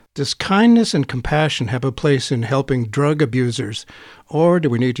Does kindness and compassion have a place in helping drug abusers, or do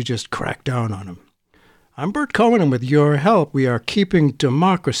we need to just crack down on them? I'm Bert Cohen, and with your help, we are keeping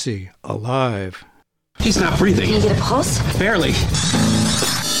democracy alive. He's not breathing. Can you get a pulse? Barely.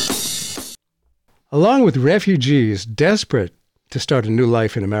 Along with refugees desperate to start a new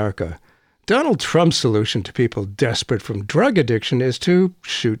life in America, Donald Trump's solution to people desperate from drug addiction is to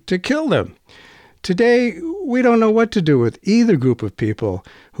shoot to kill them. Today, we don't know what to do with either group of people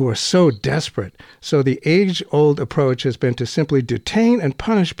who are so desperate, so the age-old approach has been to simply detain and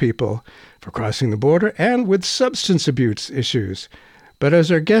punish people for crossing the border and with substance abuse issues. But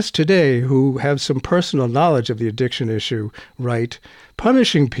as our guests today, who have some personal knowledge of the addiction issue, write,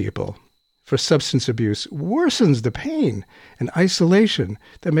 punishing people for substance abuse worsens the pain and isolation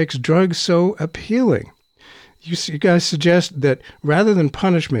that makes drugs so appealing. You guys suggest that rather than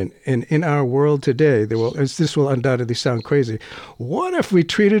punishment in our world today, this will undoubtedly sound crazy, what if we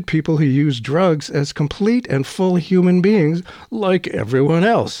treated people who use drugs as complete and full human beings like everyone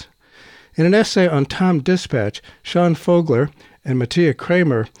else? In an essay on Tom Dispatch, Sean Fogler and Mattia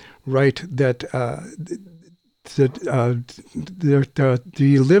Kramer write that the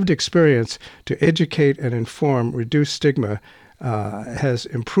lived experience to educate and inform, reduce stigma, has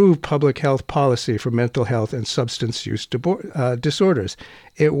improved public health policy for mental health and substance use disorders.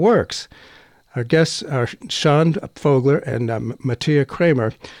 It works. Our guests are Sean Fogler and Mattia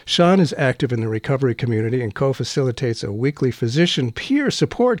Kramer. Sean is active in the recovery community and co-facilitates a weekly physician peer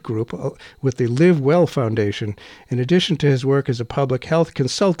support group with the Live Well Foundation, in addition to his work as a public health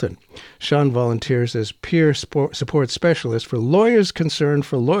consultant. Sean volunteers as peer support specialist for Lawyers Concerned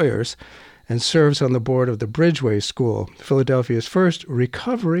for Lawyers and serves on the board of the Bridgeway School, Philadelphia's first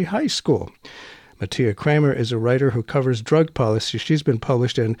recovery high school. Mattia Kramer is a writer who covers drug policy. She's been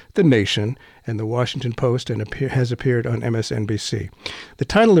published in The Nation and The Washington Post and has appeared on MSNBC. The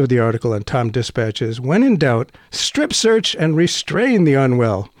title of the article on Tom Dispatch is, When in Doubt, Strip Search and Restrain the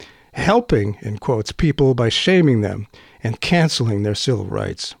Unwell, helping, in quotes, people by shaming them and canceling their civil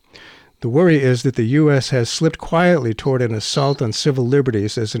rights. The worry is that the U.S. has slipped quietly toward an assault on civil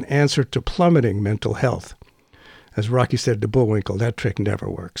liberties as an answer to plummeting mental health. As Rocky said to Bullwinkle, that trick never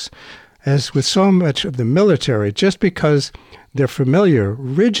works. As with so much of the military, just because they're familiar,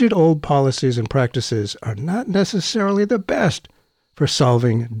 rigid old policies and practices are not necessarily the best for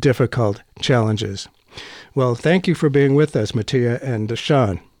solving difficult challenges. Well, thank you for being with us, Mattia and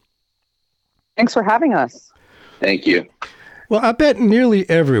Sean. Thanks for having us. Thank you. Well, I bet nearly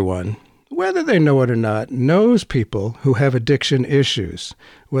everyone, whether they know it or not, knows people who have addiction issues,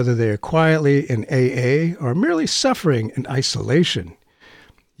 whether they are quietly in AA or merely suffering in isolation.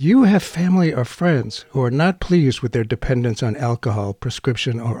 You have family or friends who are not pleased with their dependence on alcohol,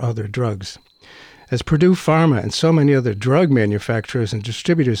 prescription, or other drugs. As Purdue Pharma and so many other drug manufacturers and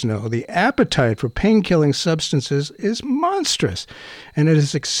distributors know, the appetite for pain-killing substances is monstrous, and it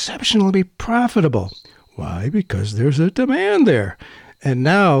is exceptionally profitable. Why? Because there's a demand there. And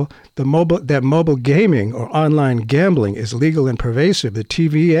now that mobile gaming or online gambling is legal and pervasive, the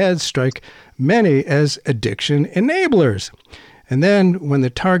TV ads strike many as addiction enablers. And then when the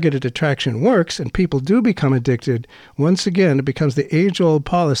targeted attraction works and people do become addicted, once again it becomes the age-old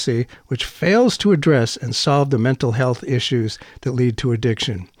policy which fails to address and solve the mental health issues that lead to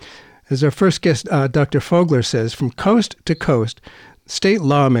addiction. As our first guest, Dr. Fogler, says, from coast to coast, state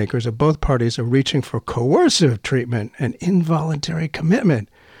lawmakers of both parties are reaching for coercive treatment and involuntary commitment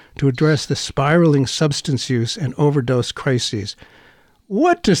to address the spiraling substance use and overdose crises.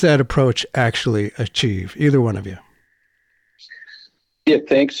 What does that approach actually achieve? Either one of you. Yeah,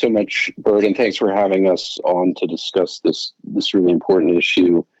 thanks so much, Bert, and thanks for having us on to discuss this really important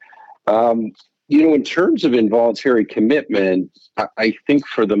issue. In terms of involuntary commitment, I think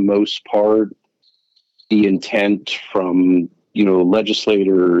for the most part, the intent from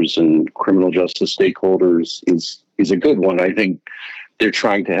legislators and criminal justice stakeholders is a good one. I think they're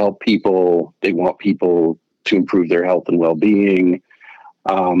trying to help people. They want people to improve their health and well-being.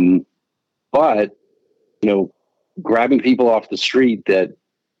 But grabbing people off the street that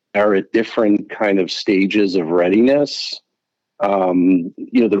are at different kind of stages of readiness,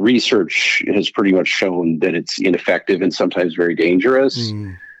 the research has pretty much shown that it's ineffective and sometimes very dangerous.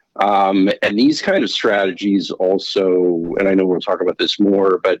 And these kind of strategies also, and I know we'll talk about this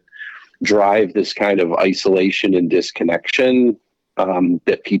more, but drive this kind of isolation and disconnection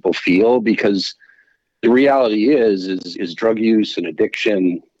that people feel, because the reality is drug use and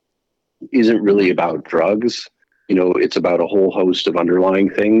addiction isn't really about drugs. It's about a whole host of underlying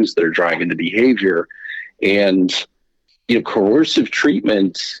things that are driving the behavior. And, coercive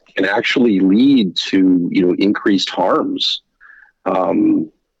treatment can actually lead to, increased harms.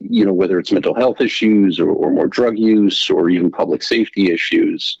 whether it's mental health issues or more drug use or even public safety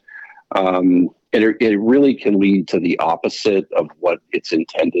issues. And it really can lead to the opposite of what it's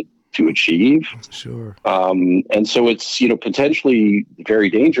intended to achieve. Sure. And so it's, potentially very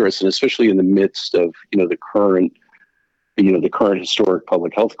dangerous, and especially in the midst of, the current historic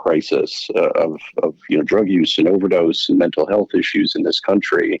public health crisis of drug use and overdose and mental health issues in this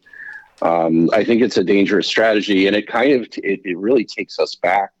country. I think it's a dangerous strategy, and it really takes us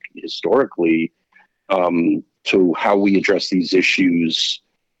back historically to how we address these issues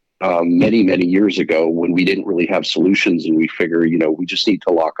many, many years ago, when we didn't really have solutions, and we figure, we just need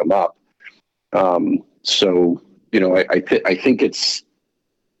to lock them up. I think it's,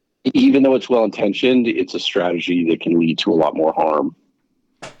 even though it's well-intentioned, it's a strategy that can lead to a lot more harm.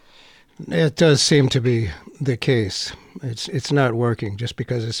 It does seem to be the case. It's not working just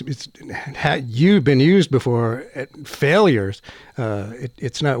because you've been used before at failures.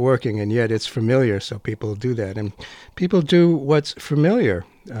 It's not working, and yet it's familiar, so people do that. And people do what's familiar.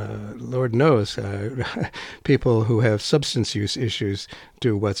 Lord knows, people who have substance use issues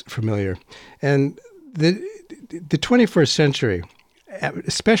do what's familiar. And the 21st century,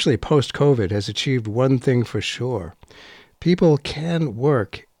 especially post-COVID, has achieved one thing for sure. People can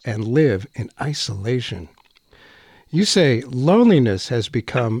work and live in isolation. You say loneliness has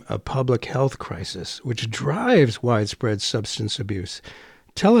become a public health crisis, which drives widespread substance abuse.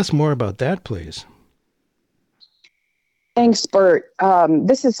 Tell us more about that, please. Thanks, Bert.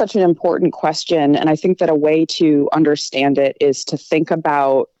 This is such an important question, and I think that a way to understand it is to think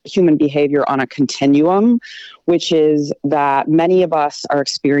about human behavior on a continuum, which is that many of us are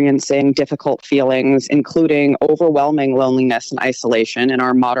experiencing difficult feelings, including overwhelming loneliness and isolation in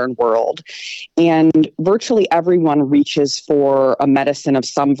our modern world. And virtually everyone reaches for a medicine of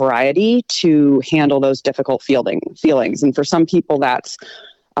some variety to handle those difficult feelings. And for some people, that's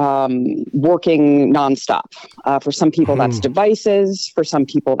working nonstop. For some people, that's devices. For some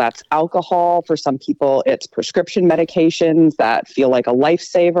people, that's alcohol. For some people, it's prescription medications that feel like a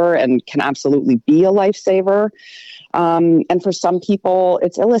lifesaver and can absolutely be a lifesaver. And for some people,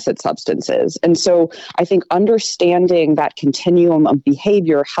 it's illicit substances. And so I think understanding that continuum of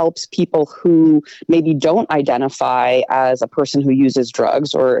behavior helps people who maybe don't identify as a person who uses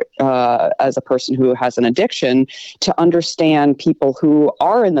drugs or as a person who has an addiction to understand people who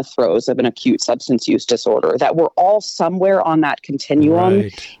are in the throes of an acute substance use disorder, that we're all somewhere on that continuum.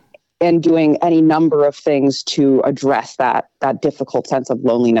 Right. And doing any number of things to address that difficult sense of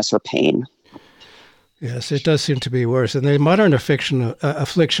loneliness or pain. Yes, it does seem to be worse. And the modern affliction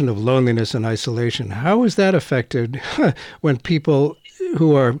of loneliness and isolation, how is that affected when people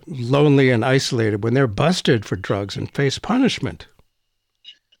who are lonely and isolated, when they're busted for drugs and face punishment?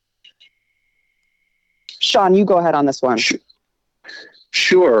 Sean, you go ahead on this one.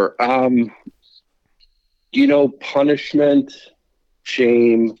 Sure. Punishment,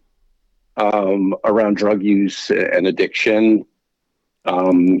 shame around drug use and addiction,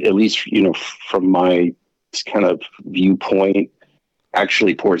 at least, from my kind of viewpoint,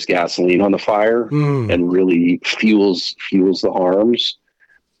 actually pours gasoline on the fire and really fuels the harms.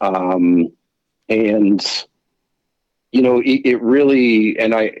 It really,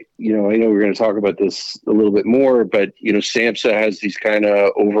 and I know we're going to talk about this a little bit more, but, SAMHSA has these kind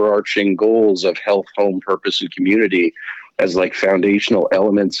of overarching goals of health, home, purpose, and community as like foundational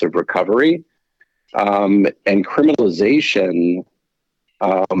elements of recovery. And criminalization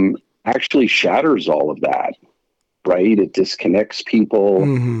actually shatters all of that, right? It disconnects people.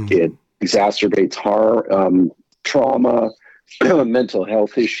 It exacerbates trauma, mental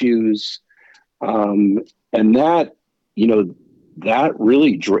health issues. And that, that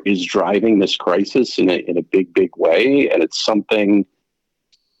really is driving this crisis in a big, big way. And it's something,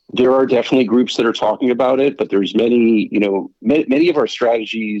 there are definitely groups that are talking about it, but there's many of our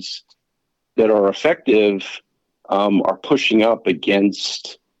strategies that are effective are pushing up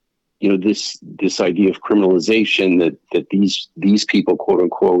against, this idea of criminalization, that these people, quote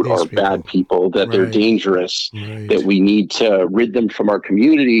unquote, are bad people, that they're dangerous, that we need to rid them from our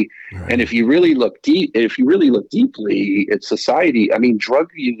community. Right. And if you really look deeply at society, I mean,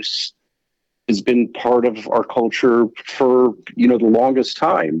 drug use has been part of our culture for, the longest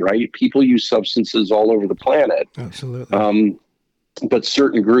time, right? People use substances all over the planet. Absolutely. But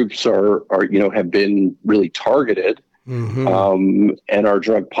certain groups are have been really targeted. And our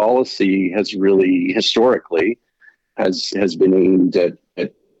drug policy has really historically has been aimed at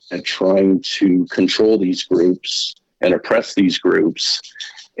trying to control these groups and oppress these groups.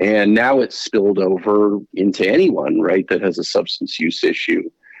 And now it's spilled over into anyone, right, that has a substance use issue.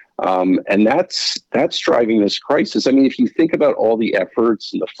 And that's driving this crisis. I mean, if you think about all the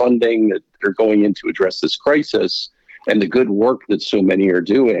efforts and the funding that are going in to address this crisis and the good work that so many are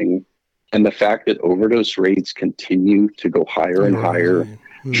doing, and the fact that overdose rates continue to go higher and higher,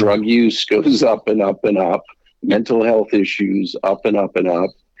 drug use goes up and up and up, mental health issues up and up and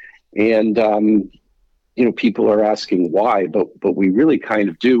up. And, people are asking why, but we really kind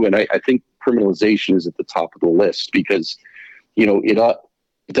of do. And I think criminalization is at the top of the list because, it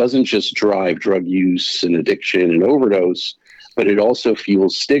doesn't just drive drug use and addiction and overdose, but it also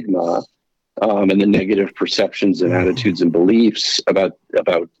fuels stigma and the negative perceptions and attitudes and beliefs about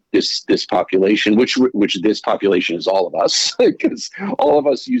this population, which this population is all of us, because all of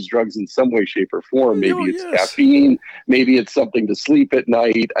us use drugs in some way, shape, or form. Maybe it's caffeine, maybe it's something to sleep at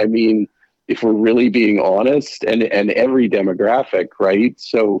night. I mean, if we're really being honest, and every demographic, right?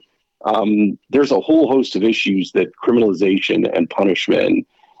 So there's a whole host of issues that criminalization and punishment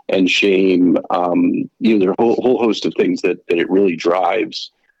and shame, there are a whole host of things that it really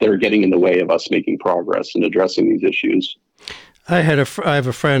drives that are getting in the way of us making progress and addressing these issues. I have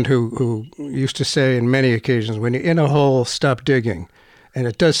a friend who used to say on many occasions, when you're in a hole, stop digging. And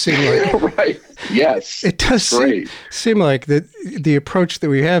it does seem like... Right. Yes. It does seem like the approach that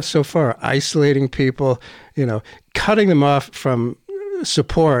we have so far, isolating people, cutting them off from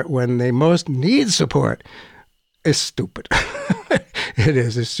support when they most need support, is stupid. It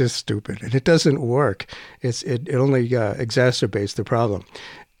is. It's just stupid. And it doesn't work. It only exacerbates the problem.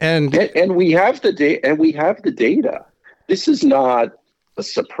 And we have the data. This is not a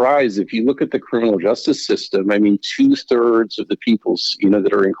surprise. If you look at the criminal justice system, I mean, 2/3 of the people,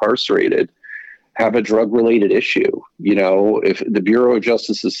 that are incarcerated have a drug-related issue. If the Bureau of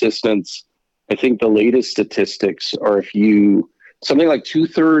Justice Assistance, I think the latest statistics are something like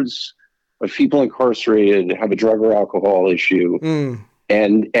 2/3 of people incarcerated have a drug or alcohol issue.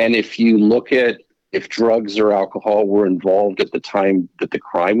 And if you look at if drugs or alcohol were involved at the time that the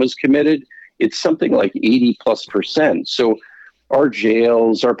crime was committed, it's something like 80+%. So our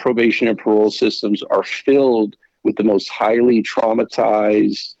jails, our probation and parole systems are filled with the most highly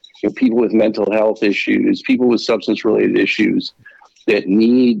traumatized, people with mental health issues, people with substance-related issues that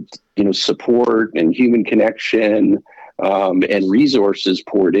need, support and human connection and resources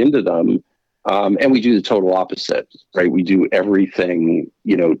poured into them. And we do the total opposite, right? We do everything,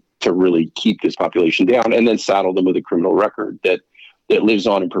 to really keep this population down and then saddle them with a criminal record that lives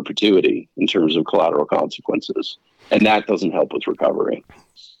on in perpetuity in terms of collateral consequences. And that doesn't help with recovery.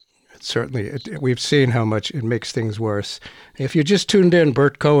 Certainly. We've seen how much it makes things worse. If you just tuned in,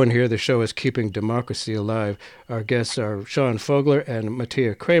 Bert Cohen here. The show is Keeping Democracy Alive. Our guests are Sean Fogler and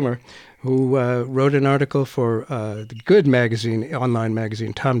Mattia Kramer, who wrote an article for the good magazine, online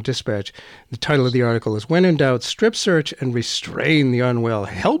magazine, Tom Dispatch. The title of the article is When in Doubt, Strip Search and Restrain the Unwell,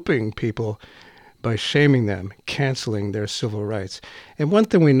 Helping People by Shaming Them, Canceling Their Civil Rights. And one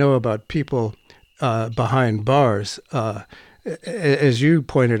thing we know about people behind bars, as you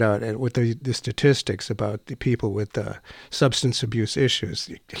pointed out with the statistics about the people with substance abuse issues,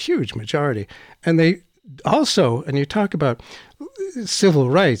 a huge majority. And they also, and you talk about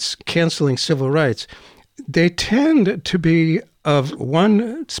civil rights, canceling civil rights, they tend to be of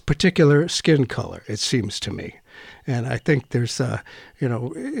one particular skin color, it seems to me. And I think there's, I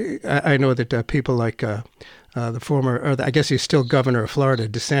know that people like the former, or I guess he's still governor of Florida,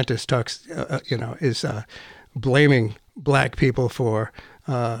 DeSantis talks, is blaming black people for,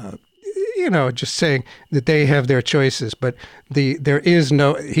 just saying that they have their choices. But he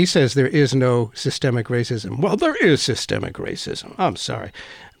says there is no systemic racism. Well, there is systemic racism. I'm sorry.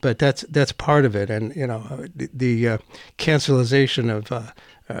 But that's part of it. And, the cancelization of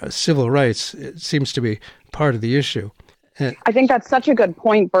civil rights seems to be part of the issue. I think that's such a good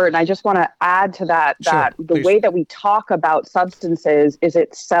point, Bert. And I just want to add to that, that Sure, the please. way that we talk about substances is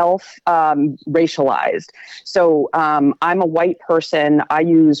itself racialized. So I'm a white person. I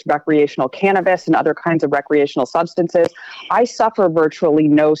use recreational cannabis and other kinds of recreational substances. I suffer virtually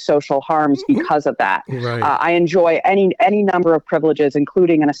no social harms because of that. Right. I enjoy any number of privileges,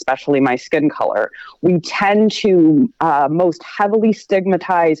 including and especially my skin color. We tend to most heavily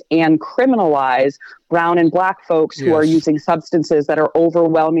stigmatize and criminalize brown and black folks who are using substances that are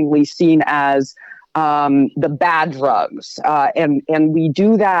overwhelmingly seen as the bad drugs. And we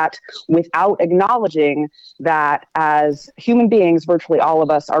do that without acknowledging that as human beings, virtually all of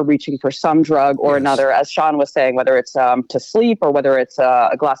us are reaching for some drug or another, as Sean was saying, whether it's to sleep or whether it's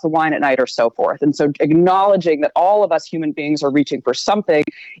a glass of wine at night or so forth. And so acknowledging that all of us human beings are reaching for something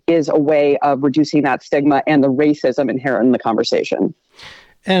is a way of reducing that stigma and the racism inherent in the conversation.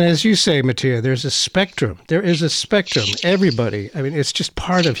 And as you say, Mattia, there's a spectrum. There is a spectrum. Everybody. I mean, it's just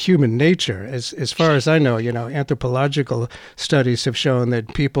part of human nature. As far as I know, anthropological studies have shown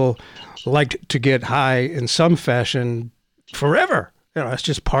that people like to get high in some fashion forever. It's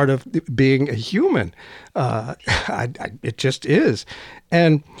just part of being a human. It just is,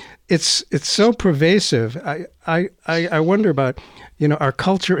 and it's so pervasive. I wonder about our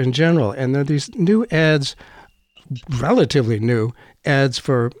culture in general, and there are these new ads, relatively new ads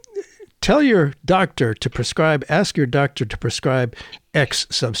for ask your doctor to prescribe X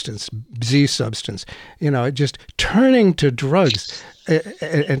substance, Z substance, just turning to drugs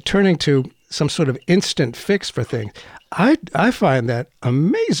and turning to some sort of instant fix for things. I find that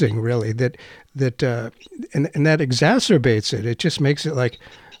amazing, really, that and that exacerbates it. It just makes it like,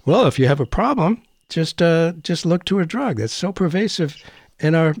 well, if you have a problem, just look to a drug. That's so pervasive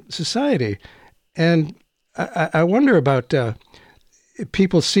in our society. And I wonder about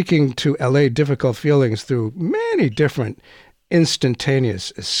people seeking to allay difficult feelings through many different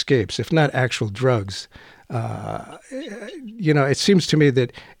instantaneous escapes, if not actual drugs. It seems to me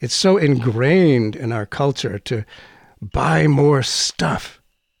that it's so ingrained in our culture to buy more stuff.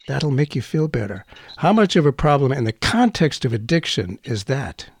 That'll make you feel better. How much of a problem in the context of addiction is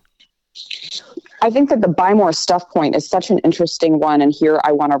that? I think that the buy more stuff point is such an interesting one. And here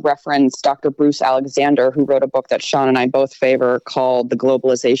I want to reference Dr. Bruce Alexander, who wrote a book that Sean and I both favor called The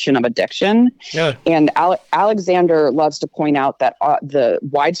Globalization of Addiction. Yeah. And Alexander loves to point out that the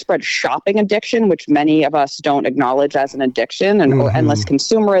widespread shopping addiction, which many of us don't acknowledge as an addiction, and or endless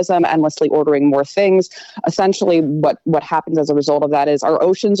consumerism, endlessly ordering more things, essentially what happens as a result of that is our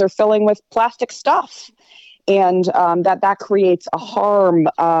oceans are filling with plastic stuff. And that creates a harm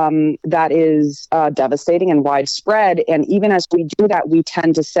that is devastating and widespread. And even as we do that, we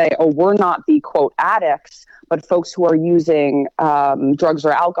tend to say, oh, we're not the, quote, addicts, but folks who are using drugs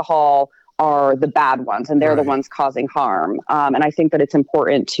or alcohol are the bad ones, and they're the ones causing harm. And I think that it's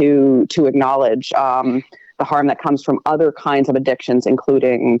important to acknowledge the harm that comes from other kinds of addictions,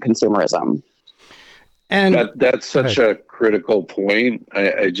 including consumerism. And that's such a critical point.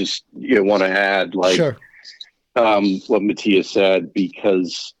 I just want to add, sure. What Mattia said,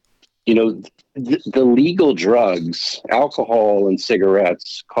 because, the legal drugs, alcohol and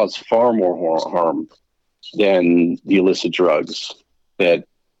cigarettes, cause far more harm than the illicit drugs that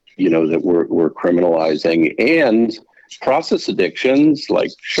we're criminalizing. And process addictions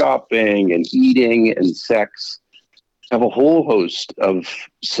like shopping and eating and sex have a whole host of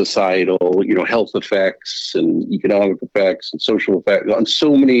societal, health effects and economic effects and social effects on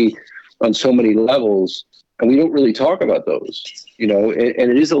so many levels. And we don't really talk about those, and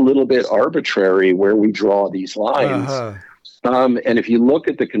it is a little bit arbitrary where we draw these lines. And if you look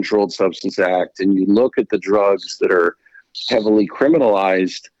at the Controlled Substance Act and you look at the drugs that are heavily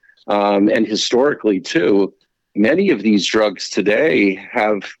criminalized, and historically too, many of these drugs today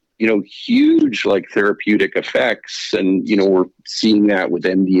have, huge therapeutic effects. And, we're seeing that with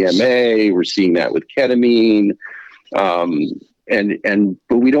MDMA, we're seeing that with ketamine. But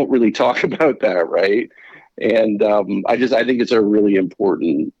we don't really talk about that, right? And I think it's a really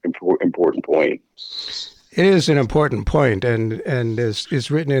important point. It is an important point, and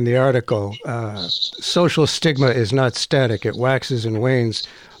as written in the article, social stigma is not static. It waxes and wanes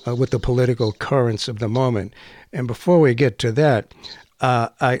with the political currents of the moment. And before we get to that,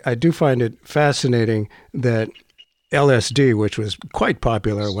 I do find it fascinating that LSD, which was quite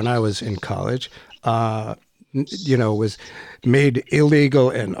popular when I was in college, was made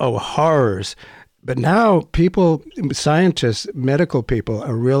illegal, and horrors. But now scientists, medical people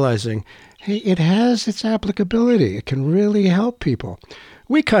are realizing, hey, it has its applicability. It can really help people.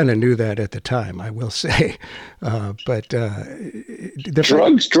 We kind of knew that at the time, I will say. But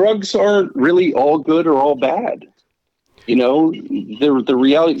drugs aren't really all good or all bad. The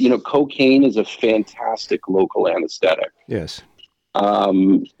reality, cocaine is a fantastic local anesthetic. Yes.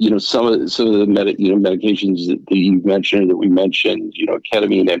 Some of the medications that you mentioned, that we mentioned,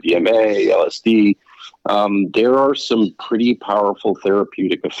 ketamine, MDMA, LSD, there are some pretty powerful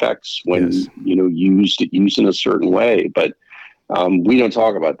therapeutic effects when, used in a certain way, but, we don't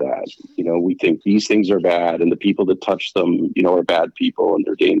talk about that. We think these things are bad, and the people that touch them, are bad people, and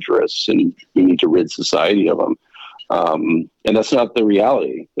they're dangerous, and we need to rid society of them. And that's not the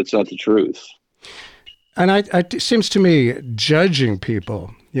reality. That's not the truth. And it seems to me judging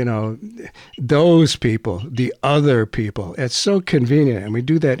people those people, the other people. It's so convenient. And we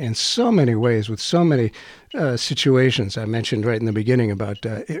do that in so many ways with so many situations. I mentioned right in the beginning about,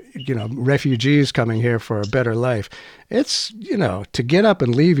 refugees coming here for a better life. It's, to get up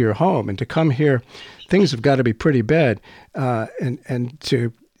and leave your home and to come here, things have got to be pretty bad. And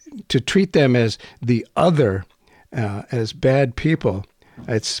to treat them as the other, as bad people,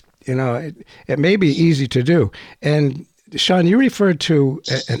 it's, it may be easy to do. And Sean, you referred to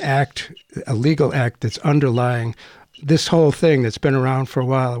a legal act that's underlying this whole thing that's been around for a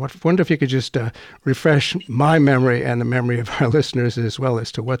while. I wonder if you could just refresh my memory and the memory of our listeners as well as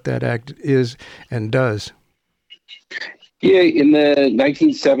to what that act is and does. Yeah, in the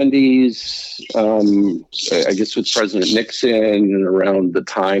 1970s, I guess with President Nixon, and around the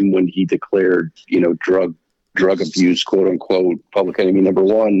time when he declared, drug abuse, quote unquote, public enemy number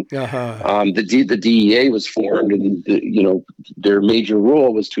one. The DEA was formed, and their major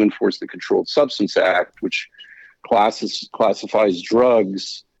role was to enforce the Controlled Substance Act, which classifies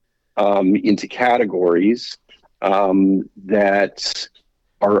drugs into categories that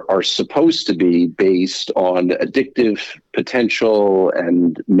are supposed to be based on addictive potential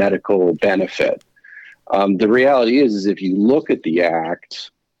and medical benefit. The reality is if you look at the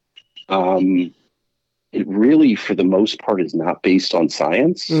act, it really, for the most part, is not based on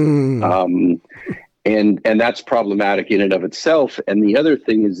science. And that's problematic in and of itself. And the other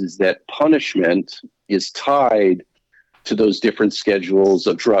thing is that punishment is tied to those different schedules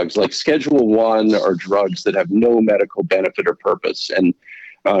of drugs. Like Schedule 1 are drugs that have no medical benefit or purpose. And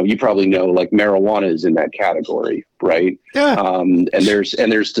you probably know, like, marijuana is in that category, right? Yeah. And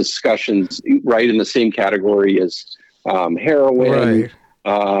there's discussions right in the same category as heroin. Right.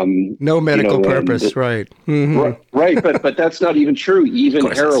 No medical purpose, right? Mm-hmm. Right, but that's not even true. Even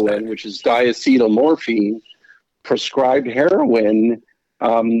heroin, which is diacetylmorphine, prescribed heroin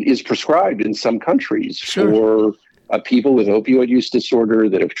is prescribed in some countries for people with opioid use disorder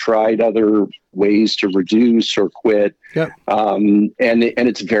that have tried other ways to reduce or quit. Yep. And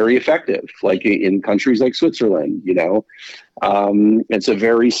it's very effective, like in countries like Switzerland, it's a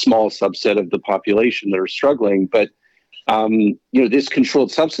very small subset of the population that are struggling, but this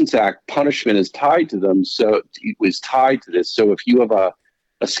Controlled Substance Act punishment is tied to them. So it was tied to this. So if you have a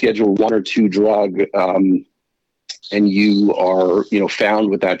Schedule 1 or 2 drug, and you are, found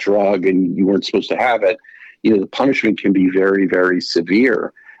with that drug and you weren't supposed to have it, the punishment can be very, very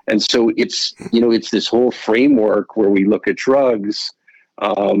severe. And so it's this whole framework where we look at drugs,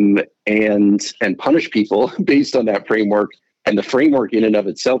 and punish people based on that framework. And the framework in and of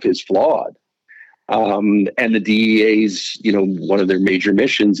itself is flawed. And the DEA's, one of their major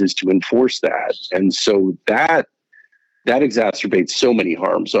missions is to enforce that. And so that exacerbates so many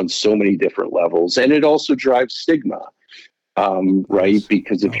harms on so many different levels. And it also drives stigma, right?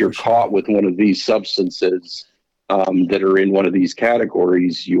 Because if you're caught with one of these substances that are in one of these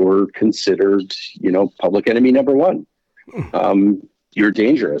categories, you're considered, public enemy number one. You're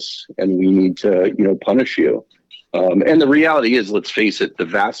dangerous, and we need to, punish you. And the reality is, let's face it, the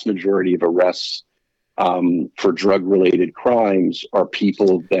vast majority of arrests for drug-related crimes are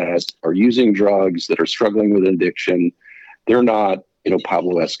people that are using drugs, that are struggling with addiction. They're not,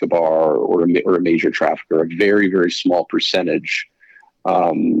 Pablo Escobar or a major trafficker. A very, very small percentage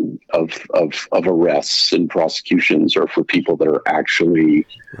of arrests and prosecutions are for people that are actually,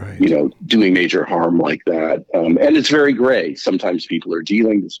 doing major harm like that. And it's very gray. Sometimes people are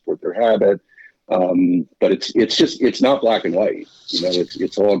dealing to support their habit, but it's not black and white.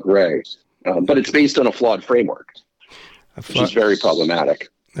 It's all gray. But it's based on a flawed framework, which is very problematic.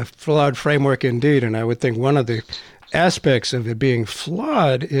 A flawed framework indeed. And I would think one of the aspects of it being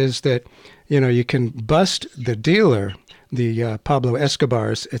flawed is that, you can bust the dealer, the Pablo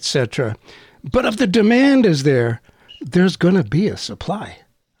Escobars, etc. But if the demand is there, there's going to be a supply.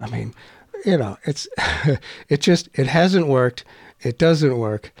 I mean, it's it hasn't worked. It doesn't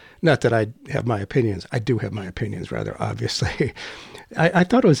work. Not that I have my opinions. I do have my opinions, rather, obviously. I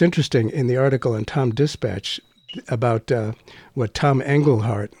thought it was interesting in the article in Tom Dispatch about what Tom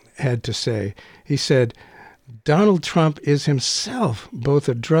Engelhardt had to say. He said, Donald Trump is himself both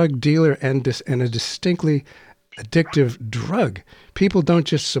a drug dealer and a distinctly addictive drug. People don't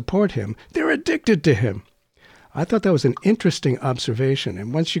just support him, they're addicted to him. I thought that was an interesting observation.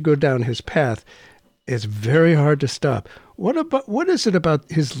 And once you go down his path, it's very hard to stop. What is it about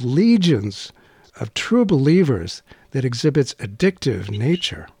his legions of true believers that exhibits addictive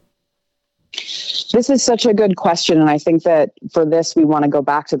nature? This is such a good question. And I think that for this, we want to go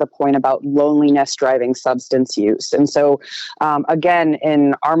back to the point about loneliness driving substance use. And so, again,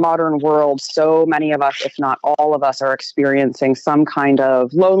 in our modern world, so many of us, if not all of us, are experiencing some kind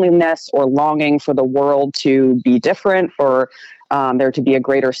of loneliness or longing for the world to be different, for there to be a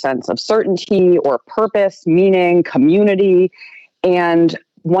greater sense of certainty or purpose, meaning, community. And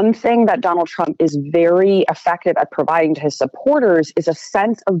one thing that Donald Trump is very effective at providing to his supporters is a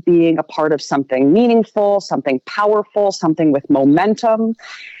sense of being a part of something meaningful, something powerful, something with momentum.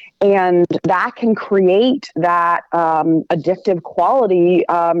 And that can create that addictive quality,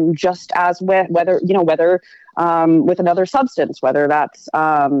 just as with whether with another substance, whether that's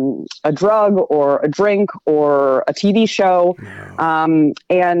a drug or a drink or a TV show.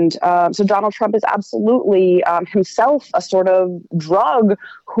 So Donald Trump is absolutely himself a sort of drug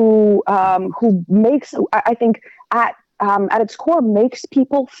who makes, I think, at its core, makes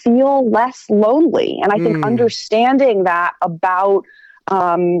people feel less lonely. And I think understanding that about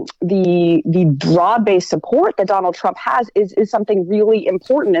the broad-based support that Donald Trump has is something really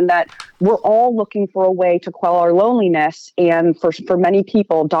important, in that we're all looking for a way to quell our loneliness. And for many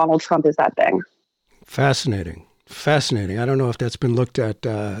people, Donald Trump is that thing. Fascinating. I don't know if that's been looked at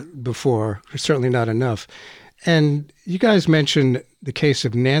before. Certainly not enough. And you guys mentioned the case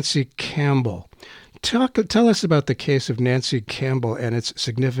of Nancy Campbell. Tell us about the case of Nancy Campbell and its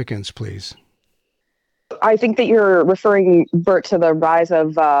significance, please. I think that you're referring, Bert, to the rise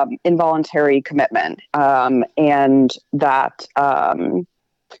of involuntary commitment, and that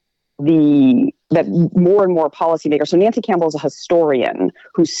that more and more policymakers. So Nancy Campbell is a historian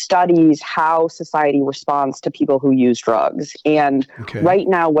who studies how society responds to people who use drugs. And right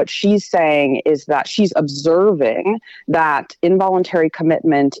now, what she's saying is that she's observing that involuntary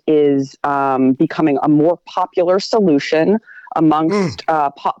commitment is becoming a more popular solution amongst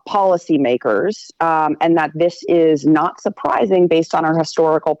policymakers, and that this is not surprising based on our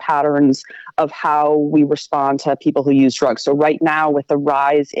historical patterns of how we respond to people who use drugs. So right now, with the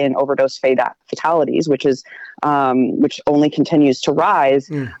rise in overdose fatalities, which only continues to rise,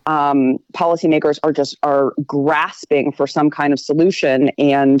 policymakers are grasping for some kind of solution,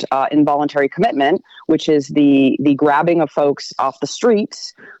 and involuntary commitment, which is the grabbing of folks off the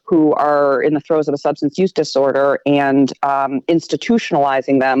streets who are in the throes of a substance use disorder and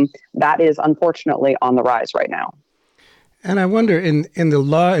institutionalizing them, that is unfortunately on the rise right now. And I wonder, in the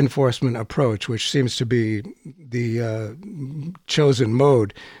law enforcement approach, which seems to be the chosen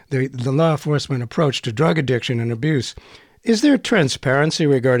mode, the law enforcement approach to drug addiction and abuse, is there transparency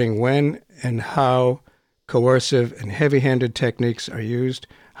regarding when and how coercive and heavy-handed techniques are used?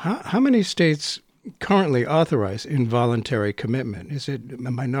 How many states currently authorize involuntary commitment? Is it a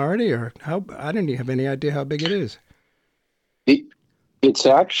minority, or how? I don't even have any idea how big it is. It's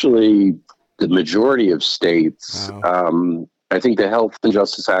actually the majority of states. Wow. I think the Health and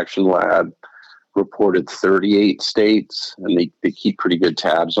Justice Action Lab reported 38 states, and they keep pretty good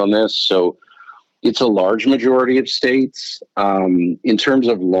tabs on this. So it's a large majority of states. In terms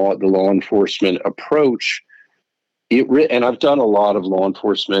of the law enforcement approach, and I've done a lot of law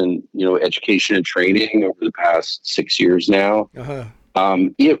enforcement, education and training over the past 6 years now.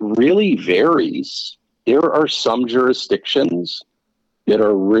 It really varies. There are some jurisdictions that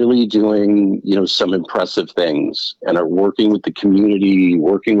are really doing, some impressive things and are working with the community,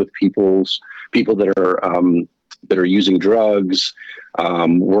 working with people that are using drugs,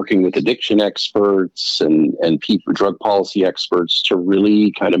 working with addiction experts and drug policy experts to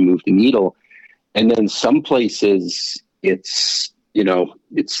really kind of move the needle. And then some places it's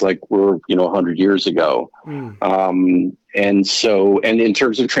like we're, 100 years ago. And in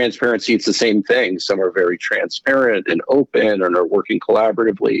terms of transparency, it's the same thing. Some are very transparent and open and are working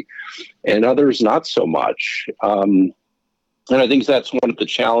collaboratively, and others not so much. And I think that's one of the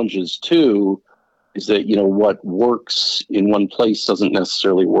challenges too, is that, what works in one place doesn't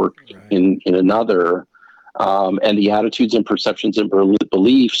necessarily work in another. And the attitudes and perceptions and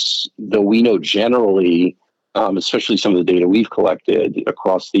beliefs, though we know generally, especially some of the data we've collected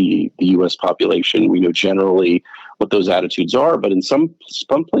across the U.S. population, we know generally what those attitudes are, but in some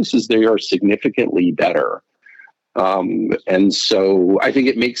places they are significantly better. And so I think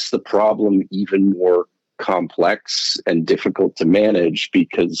it makes the problem even more complex and difficult to manage,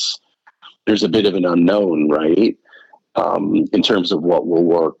 because there's a bit of an unknown, right? In terms of what will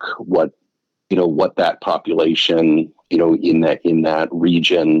work, what that population, in that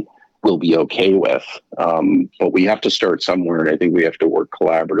region will be okay with. But we have to start somewhere, and I think we have to work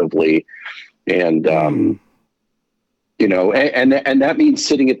collaboratively. And, and that means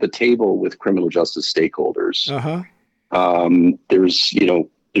sitting at the table with criminal justice stakeholders. There's,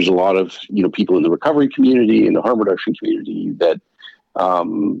 there's a lot of, people in the recovery community and the harm reduction community that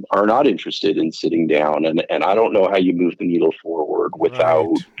are not interested in sitting down. And I don't know how you move the needle forward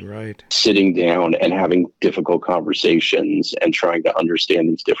without right. sitting down and having difficult conversations and trying to understand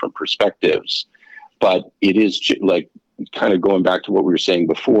these different perspectives. But it is like kind of going back to what we were saying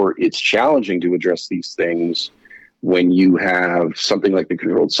before, it's challenging to address these things when you have something like the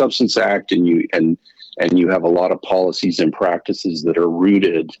Controlled Substance Act and you have a lot of policies and practices that are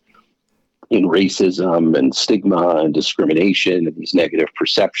rooted in racism and stigma and discrimination and these negative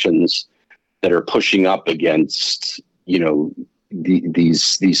perceptions that are pushing up against,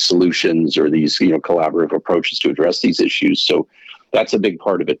 these solutions or these, collaborative approaches to address these issues. So that's a big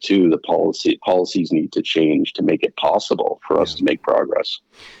part of it too. The policies need to change to make it possible for us to make progress.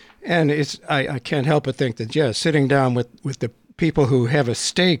 And I can't help but think that, sitting down with the people who have a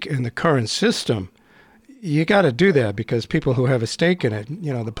stake in the current system, you got to do that, because people who have a stake in it,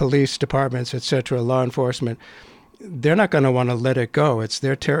 the police departments, et cetera, law enforcement, they're not going to want to let it go. It's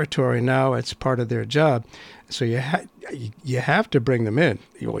their territory now. It's part of their job. So you have to bring them in.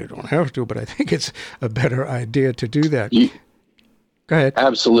 You don't have to, but I think it's a better idea to do that. Go ahead.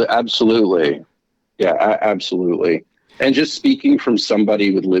 Absolutely. Yeah, absolutely. And just speaking from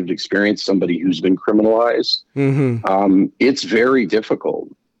somebody with lived experience, somebody who's been criminalized, it's very difficult.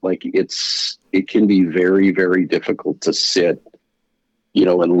 Like it can be very, very difficult to sit,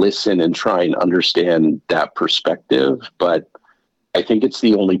 and listen and try and understand that perspective. But I think it's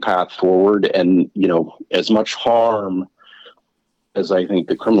the only path forward. And, as much harm as I think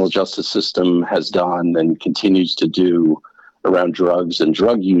the criminal justice system has done and continues to do around drugs and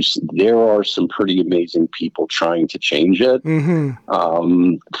drug use, there are some pretty amazing people trying to change it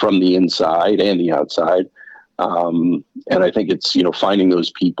from the inside and the outside. And I think it's, finding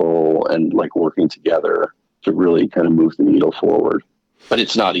those people and like working together to really kind of move the needle forward. But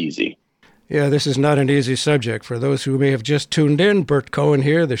it's not easy. Yeah, this is not an easy subject. For those who may have just tuned in, Bert Cohen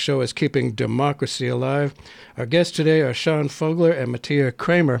here. The show is Keeping Democracy Alive. Our guests today are Sean Fogler and Mattia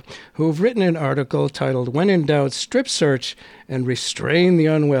Kramer, who have written an article titled, When in Doubt, Strip Search and Restrain the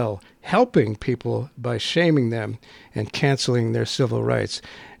Unwell, Helping People by Shaming Them and Canceling Their Civil Rights.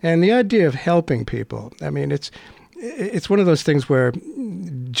 And the idea of helping people, I mean, it's one of those things where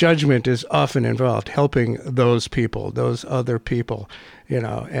judgment is often involved, helping those people, those other people,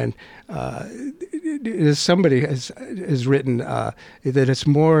 and somebody has written that it's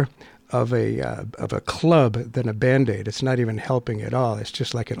more of a club than a Band-Aid. It's not even helping at all. It's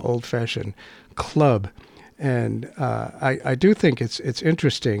just like an old-fashioned club. And I do think it's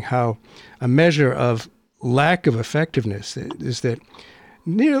interesting how a measure of lack of effectiveness is that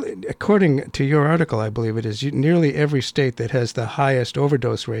nearly, according to your article, I believe it is, nearly every state that has the highest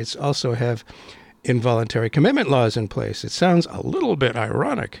overdose rates also have involuntary commitment laws in place. It sounds a little bit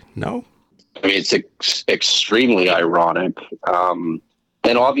ironic, no? I mean, it's extremely ironic. And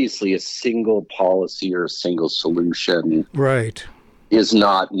obviously a single policy or a single solution is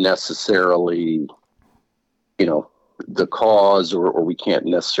not necessarily, the cause, or we can't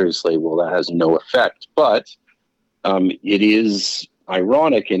necessarily say, well, that has no effect. But it is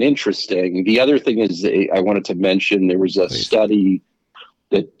ironic and interesting. The other thing is I wanted to mention there was a study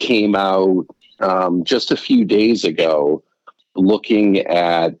that came out just a few days ago looking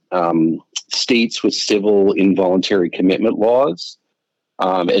at states with civil involuntary commitment laws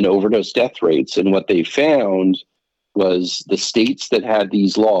and overdose death rates. And what they found was the states that had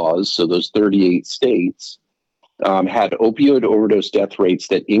these laws, so those 38 states, had opioid overdose death rates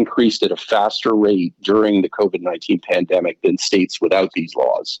that increased at a faster rate during the COVID-19 pandemic than states without these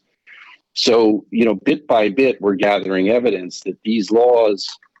laws. So, bit by bit, we're gathering evidence that these laws,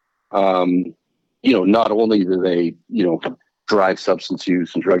 not only do they, drive substance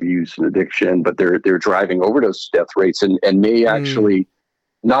use and drug use and addiction, but they're driving overdose death rates and may actually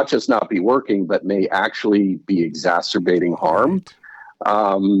not just not be working, but may actually be exacerbating harm.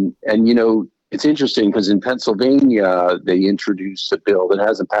 It's interesting because in Pennsylvania, they introduced a bill that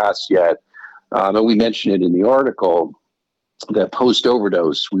hasn't passed yet. And we mentioned it in the article that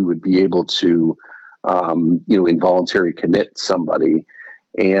post-overdose, we would be able to, involuntary commit somebody.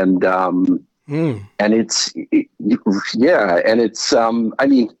 And it's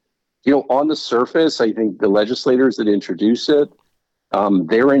on the surface, I think the legislators that introduce it,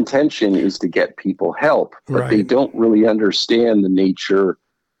 their intention is to get people help, but they don't really understand the nature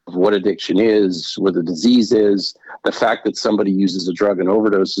of what addiction is, what the disease is. The fact that somebody uses a drug and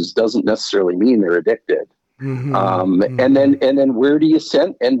overdoses doesn't necessarily mean they're addicted. And then where do you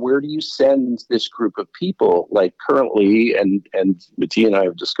send this group of people? Like currently, and Mattia and I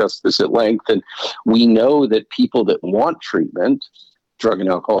have discussed this at length, and we know that people that want treatment drug and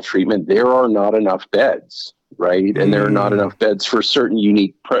alcohol treatment, there are not enough beds, right? And there are not enough beds for certain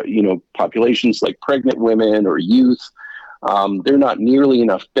unique, populations like pregnant women or youth. There are not nearly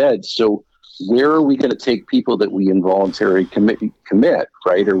enough beds. So where are we going to take people that we involuntarily commit,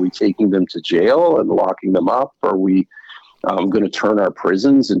 right? Are we taking them to jail and locking them up? Are we going to turn our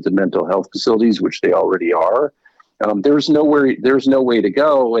prisons into mental health facilities, which they already are? There's no way to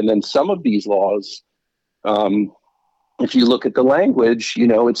go. And then some of these laws, if you look at the language,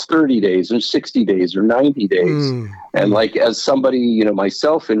 it's 30 days or 60 days or 90 days. And like, as somebody,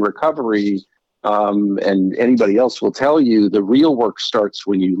 myself in recovery, and anybody else will tell you, the real work starts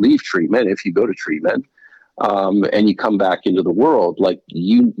when you leave treatment, if you go to treatment, and you come back into the world. Like,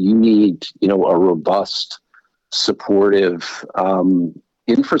 you need, a robust, supportive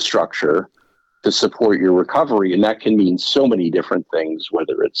infrastructure to support your recovery. And that can mean so many different things,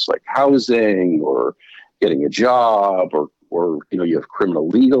 whether it's like housing or getting a job, or you have criminal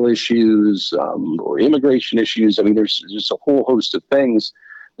legal issues, or immigration issues. I mean, there's just a whole host of things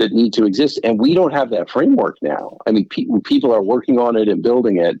that need to exist. And we don't have that framework now. I mean, people are working on it and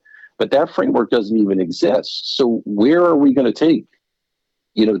building it, but that framework doesn't even exist. So where are we going to take,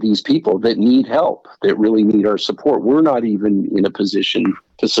 these people that need help, that really need our support? We're not even in a position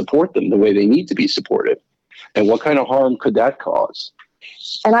to support them the way they need to be supported. And what kind of harm could that cause?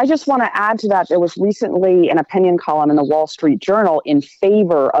 And I just want to add to that, there was recently an opinion column in the Wall Street Journal in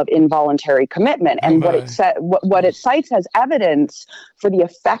favor of involuntary commitment. And what it said, what it cites as evidence for the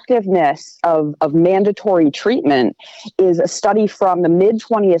effectiveness of mandatory treatment is a study from the mid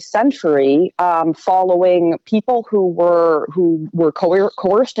 20th century, following people who were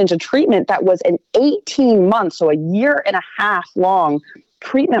coerced into treatment that was an 18 months, so a year and a half long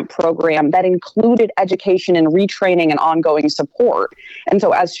treatment program that included education and retraining and ongoing support. And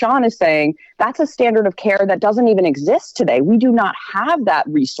so, as Sean is saying, that's a standard of care that doesn't even exist today. We do not have that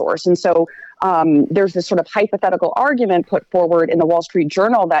resource. And so there's this sort of hypothetical argument put forward in the Wall Street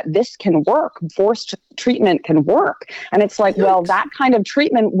Journal that this can work, forced treatment can work. And it's like, well, that kind of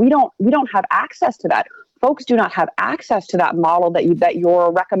treatment, we don't have access to that. Folks do not have access to that model that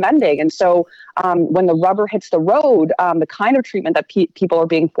you're recommending. And so when the rubber hits the road, the kind of treatment that people are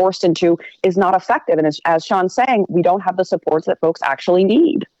being forced into is not effective. And as Sean's saying, we don't have the supports that folks actually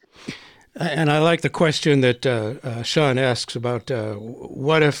need. And I like the question that Sean asks about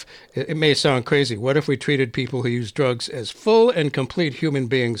what if, it may sound crazy, what if we treated people who use drugs as full and complete human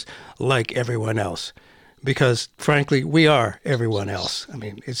beings like everyone else? Because frankly, we are everyone else. I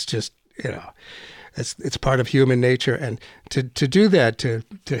mean, it's just, it's part of human nature. And to do that, to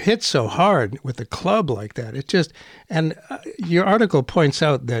hit so hard with a club like that, your article points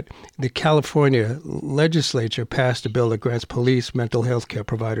out that the California legislature passed a bill that grants police, mental health care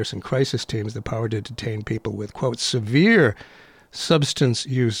providers, and crisis teams the power to detain people with, quote, severe substance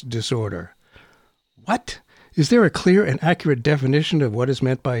use disorder. What? Is there a clear and accurate definition of what is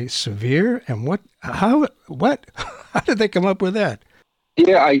meant by severe? And how did they come up with that?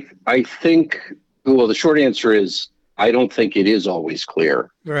 Yeah, I think, well, the short answer is I don't think it is always clear.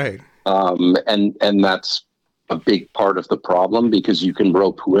 Right. And that's a big part of the problem, because you can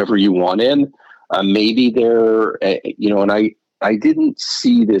rope whoever you want in. Maybe there, and I didn't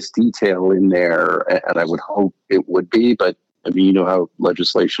see this detail in there, and I would hope it would be, but I mean, you know how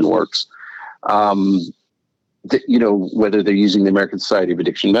legislation works. Whether they're using the American Society of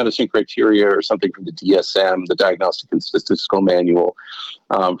Addiction Medicine criteria or something from the DSM, the Diagnostic and Statistical Manual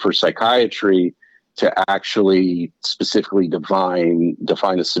for Psychiatry, to actually specifically define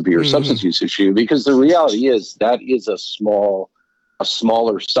the severe substance use issue, because the reality is that is a smaller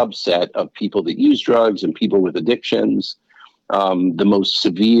subset of people that use drugs and people with addictions. The most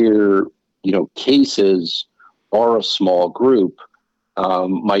severe, cases are a small group.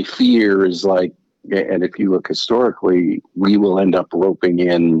 My fear is like, and if you look historically, we will end up roping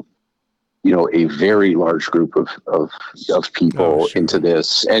in, a very large group of people into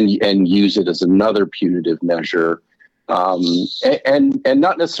this and use it as another punitive measure. And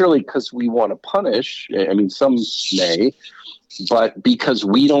not necessarily because we want to punish. I mean, some may, but because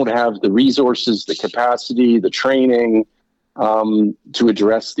we don't have the resources, the capacity, the training to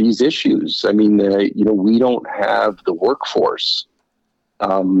address these issues. I mean, we don't have the workforce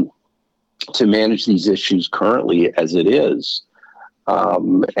to manage these issues currently as it is.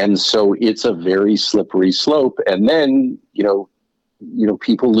 And so it's a very slippery slope. And then,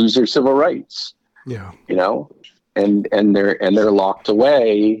 people lose their civil rights, and they're locked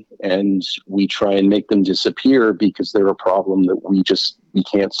away, and we try and make them disappear because they're a problem that we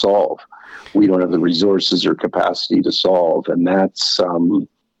can't solve. We don't have the resources or capacity to solve. And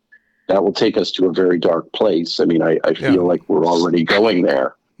that will take us to a very dark place. I mean, I feel like we're already going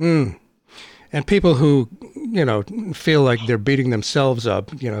there. Mm. And people who, feel like they're beating themselves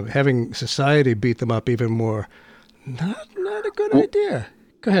up, having society beat them up even more, not a good idea.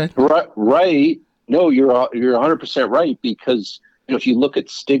 Go ahead. Right. No, you're 100% right, because if you look at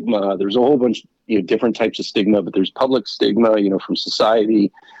stigma, there's a whole bunch different types of stigma, but there's public stigma, from society,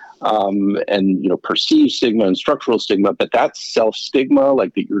 and perceived stigma and structural stigma, but that's self-stigma,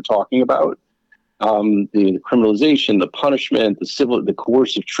 like that you're talking about. The criminalization, the punishment, the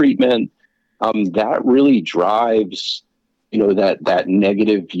coercive treatment, that really drives, that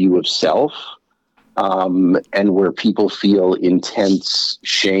negative view of self, and where people feel intense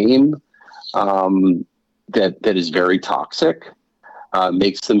shame, that is very toxic,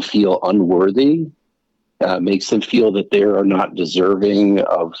 makes them feel unworthy, makes them feel that they are not deserving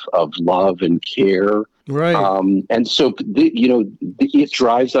of love and care. Right. And so, it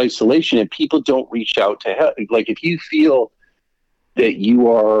drives isolation, and people don't reach out to help. Like, if you feel that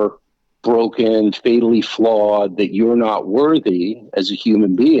you are broken, fatally flawed, that you're not worthy as a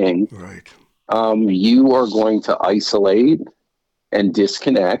human being, right, you are going to isolate and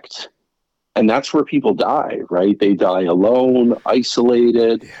disconnect. And that's where people die, right? They die alone,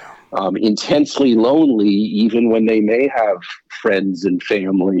 isolated, intensely lonely, even when they may have friends and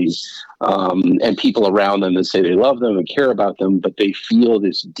family, and people around them that say they love them and care about them, but they feel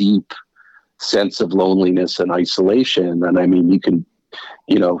this deep sense of loneliness and isolation. And I mean, you can,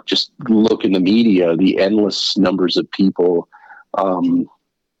 just look in the media, the endless numbers of people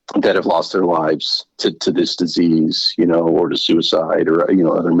that have lost their lives to this disease, or to suicide, or,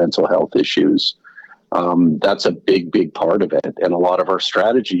 other mental health issues. That's a big, big part of it. And a lot of our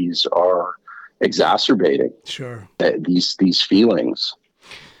strategies are exacerbating these feelings.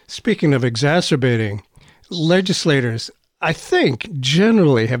 Speaking of exacerbating, legislators, I think,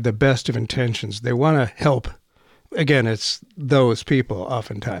 generally have the best of intentions. They want to help. Again, it's those people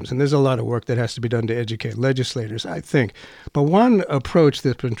oftentimes, and there's a lot of work that has to be done to educate legislators, I think. But one approach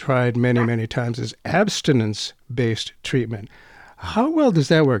that's been tried many, many times is abstinence-based treatment. How well does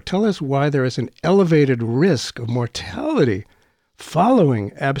that work? Tell us why there is an elevated risk of mortality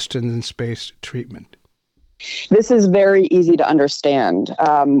following abstinence-based treatment. This is very easy to understand.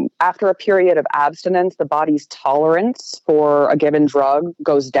 After a period of abstinence, the body's tolerance for a given drug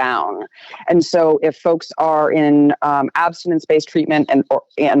goes down. And so if folks are in abstinence-based treatment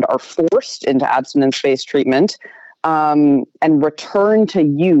and are forced into abstinence-based treatment, and return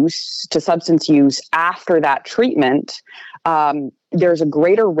to substance use after that treatment, there's a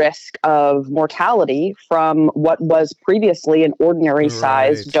greater risk of mortality from what was previously an ordinary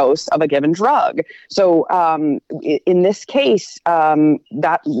sized dose of a given drug. So in this case,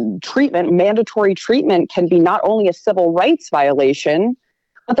 that treatment, mandatory treatment, can be not only a civil rights violation,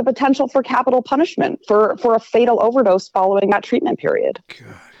 but the potential for capital punishment for a fatal overdose following that treatment period.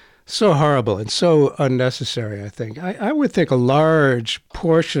 God. So horrible and so unnecessary, I think. I would think a large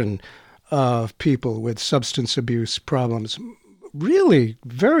portion of people with substance abuse problems really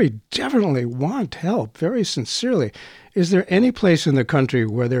very definitely want help, very sincerely. Is there any place in the country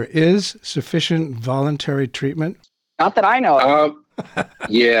where there is sufficient voluntary treatment? Not that I know of.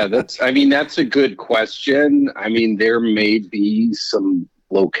 Yeah, that's a good question. I mean, there may be some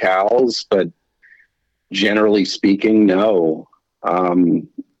locales, but generally speaking, no.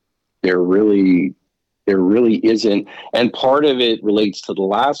 There really isn't. And part of it relates to the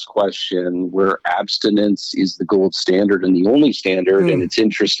last question, where abstinence is the gold standard and the only standard. And it's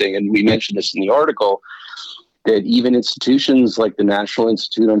interesting, and we mentioned this in the article, that even institutions like the National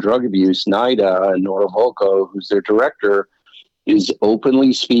Institute on Drug Abuse, NIDA, and Nora Volkow, who's their director, is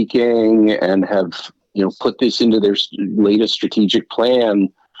openly speaking and have put this into their latest strategic plan,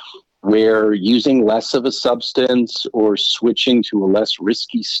 where using less of a substance or switching to a less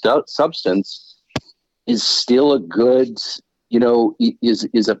risky substance is still a good,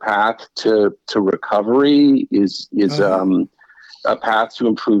 is a path to recovery, is a path to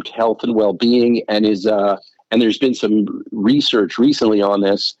improved health and well-being, and and there's been some research recently on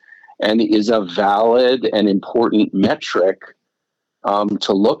this, and is a valid and important metric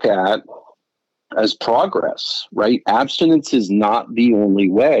to look at as progress, right? Abstinence is not the only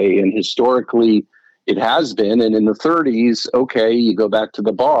way. And historically it has been. And in the 30s, okay, you go back to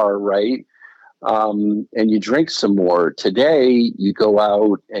the bar, right? And you drink some more. Today, you go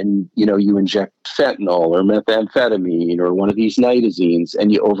out and, you inject fentanyl or methamphetamine or one of these nitazines,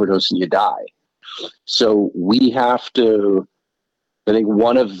 and you overdose and you die. So we have to, I think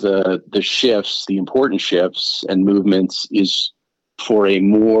one of the shifts, the important shifts and movements, is for a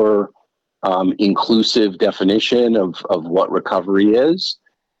more inclusive definition of what recovery is,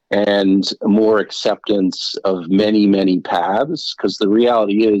 and more acceptance of many, many paths. Because the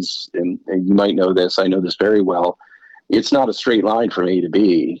reality is, and you might know this, I know this very well, it's not a straight line from A to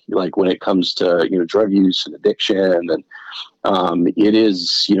B. Like when it comes to, drug use and addiction, and it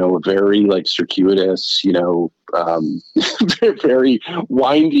is, a very like circuitous, very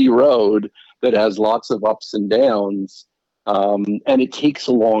windy road that has lots of ups and downs. And it takes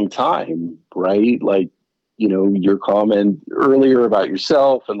a long time, right? Like, your comment earlier about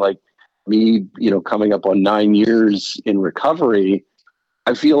yourself and like me, coming up on 9 years in recovery,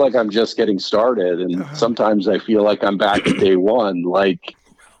 I feel like I'm just getting started. And sometimes I feel like I'm back at day one, like,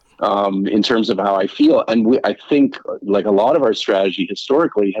 in terms of how I feel. And I think like a lot of our strategy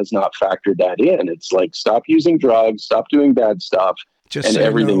historically has not factored that in. It's like, stop using drugs, stop doing bad stuff, and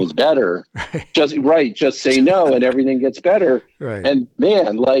everything is better. Just say no and everything gets better. Right. And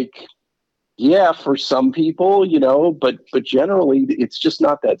man, like, yeah, for some people, but generally it's just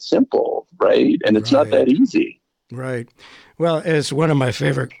not that simple, right? And it's not that easy. Right. Well, as one of my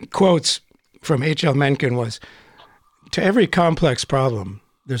favorite quotes from H.L. Mencken was, to every complex problem,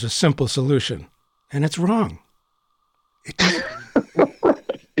 there's a simple solution, and it's wrong.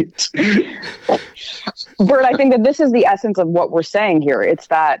 Bert, I think that this is the essence of what we're saying here. It's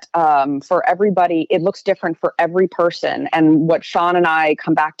that for everybody, it looks different for every person. And what Sean and I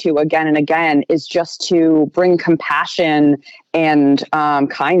come back to again and again is just to bring compassion and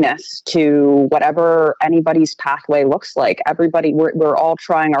kindness to whatever anybody's pathway looks like. Everybody, we're all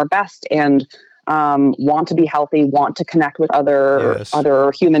trying our best and want to be healthy, want to connect with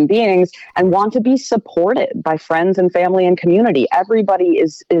other human beings, and want to be supported by friends and family and community. Everybody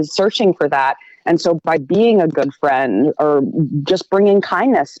is searching for that. And so by being a good friend or just bringing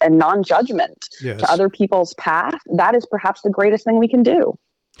kindness and non-judgment to other people's path, that is perhaps the greatest thing we can do.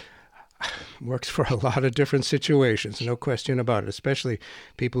 Works for a lot of different situations, no question about it, especially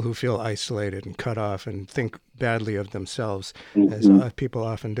people who feel isolated and cut off and think badly of themselves, as people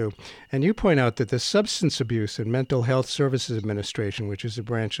often do. And you point out that the Substance Abuse and Mental Health Services Administration, which is a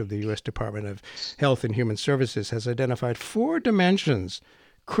branch of the U.S. Department of Health and Human Services, has identified 4 dimensions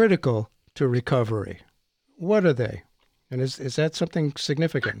critical to recovery. What are they? And is that something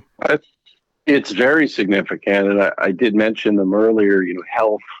significant? It's very significant. And I did mention them earlier,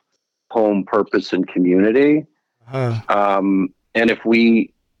 health, home, purpose, and community. And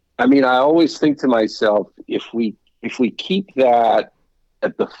I always think to myself, if we keep that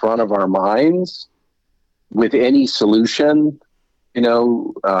at the front of our minds with any solution,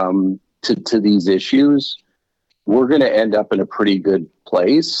 to these issues, we're going to end up in a pretty good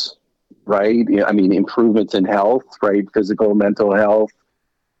place, right? Improvements in health, right? Physical, mental health,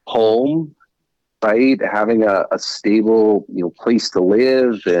 home, right? Having a stable, place to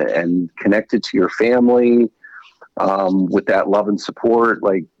live and connected to your family, with that love and support,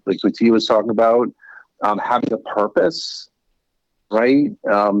 like what Tia was talking about, having a purpose, right?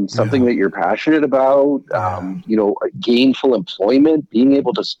 Something that you're passionate about, gainful employment, being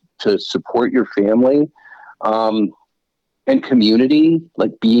able to support your family, and community,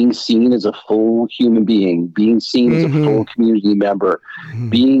 like being seen as a full human being, being seen as a full community member,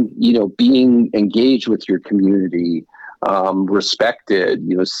 being engaged with your community, respected,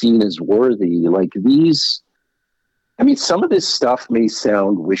 seen as worthy. Like these, some of this stuff may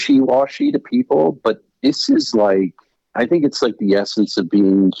sound wishy-washy to people, but this is like, I think it's like the essence of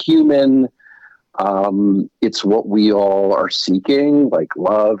being human. It's what we all are seeking, like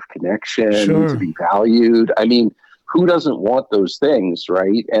love, connection, to be valued. Who doesn't want those things,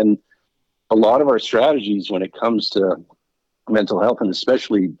 right? And a lot of our strategies when it comes to mental health and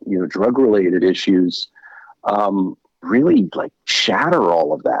especially, drug-related issues, really like shatter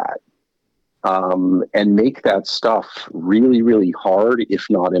all of that, and make that stuff really, really hard, if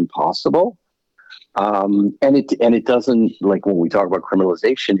not impossible. And it doesn't, like when we talk about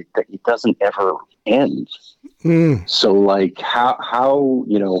criminalization, it doesn't ever end. So like how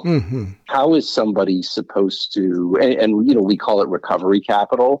is somebody supposed to, and we call it recovery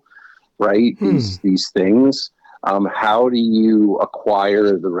capital, right? These things. How do you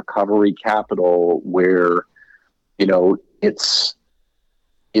acquire the recovery capital where, it's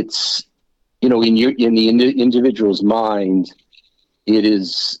in the individual's mind, it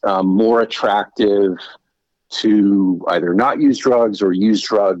is more attractive to either not use drugs or use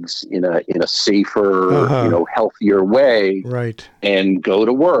drugs in a safer, healthier way, right? And go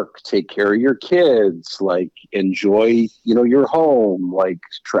to work, take care of your kids, like enjoy, your home, like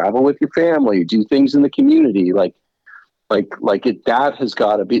travel with your family, do things in the community, there's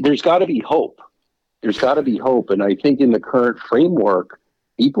got to be hope. There's got to be hope. And I think in the current framework,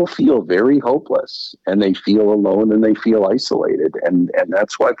 people feel very hopeless, and they feel alone, and they feel isolated, and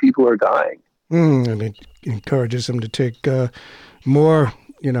that's why people are dying. And it encourages them to take more,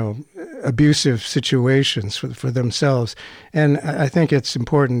 abusive situations for themselves. And I think it's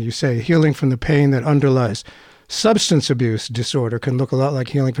important, you say, healing from the pain that underlies substance abuse disorder can look a lot like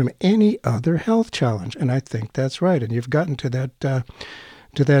healing from any other health challenge. And I think that's right. And you've gotten to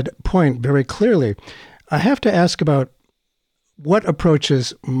that point very clearly. I have to ask about what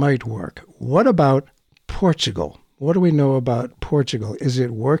approaches might work. What about Portugal? What do we know about Portugal? Is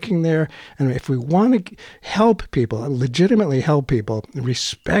it working there? And if we want to help people, legitimately help people,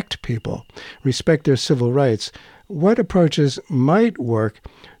 respect their civil rights, what approaches might work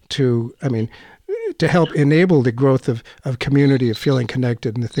to help enable the growth of community, of feeling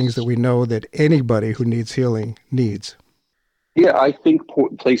connected, and the things that we know that anybody who needs healing needs? Yeah, I think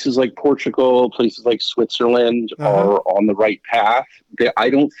places like Portugal, places like Switzerland are on the right path. I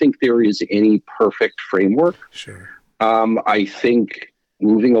don't think there is any perfect framework. Sure. I think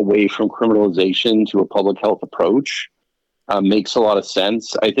moving away from criminalization to a public health approach makes a lot of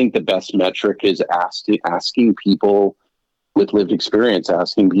sense. I think the best metric is asking people with lived experience,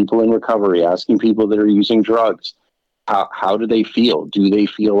 asking people in recovery, asking people that are using drugs, how do they feel? Do they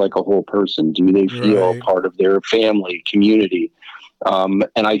feel like a whole person? Do they feel part of their family, community? And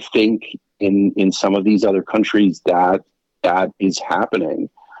I think in some of these other countries that is happening.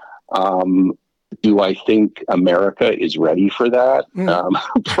 Do I think America is ready for that?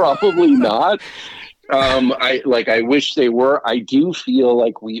 Probably not. I wish they were. I do feel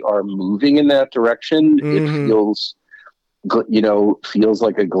like we are moving in that direction. It feels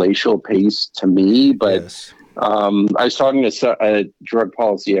like a glacial pace to me, but yes. I was talking to a drug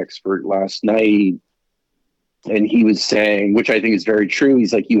policy expert last night, and he was saying, which I think is very true,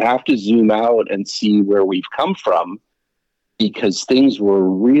 he's like, you have to zoom out and see where we've come from, because things were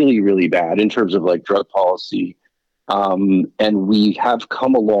really, really bad in terms of like drug policy. And we have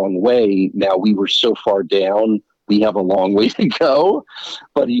come a long way. Now, we were so far down, we have a long way to go,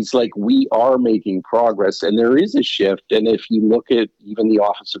 but he's like, we are making progress, and there is a shift. And if you look at even the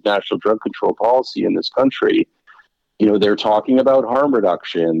Office of National Drug Control Policy in this country, they're talking about harm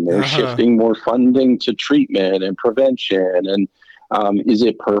reduction. They're shifting more funding to treatment and prevention. And is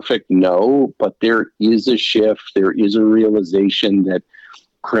it perfect? No, but there is a shift. There is a realization that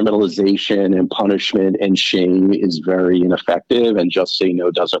criminalization and punishment and shame is very ineffective, and just say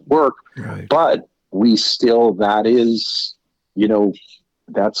no doesn't work. Right. But we still, that's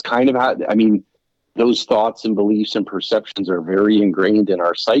kind of how, those thoughts and beliefs and perceptions are very ingrained in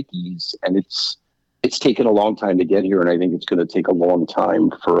our psyches, and it's taken a long time to get here. And I think it's going to take a long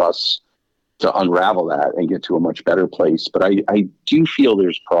time for us to unravel that and get to a much better place. But I do feel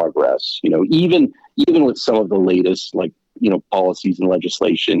there's progress, even with some of the latest, policies and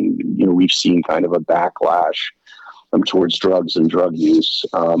legislation, we've seen kind of a backlash towards drugs and drug use.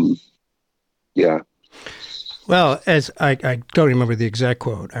 Yeah. Well, as I don't remember the exact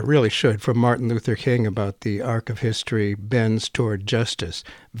quote, I really should, from Martin Luther King about the arc of history bends toward justice.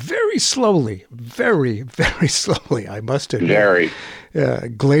 Very slowly, very, very slowly, I must admit. Very.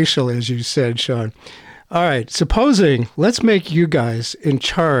 Glacial, as you said, Sean. All right, supposing, let's make you guys in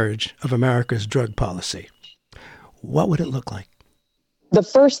charge of America's drug policy. What would it look like? The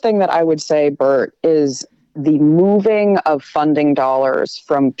first thing that I would say, Bert, is the moving of funding dollars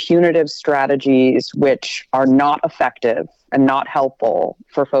from punitive strategies, which are not effective and not helpful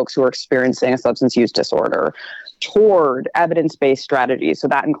for folks who are experiencing a substance use disorder, toward evidence-based strategies. So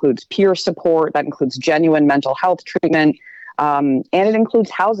that includes peer support, that includes genuine mental health treatment, and it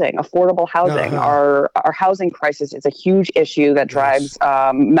includes housing, affordable housing. Our housing crisis is a huge issue that drives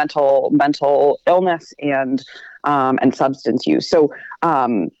mental illness and substance use. So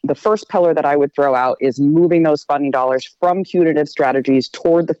the first pillar that I would throw out is moving those funding dollars from punitive strategies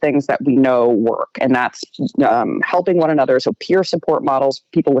toward the things that we know work. And that's helping one another. So peer support models,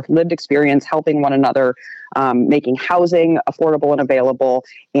 people with lived experience helping one another, making housing affordable and available,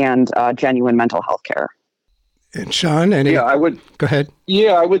 and genuine mental health care. And Sean, I would go ahead.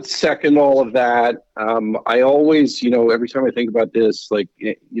 Yeah, I would second all of that. I always, every time I think about this,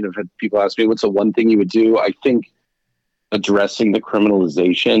 if people ask me, what's the one thing you would do? I think addressing the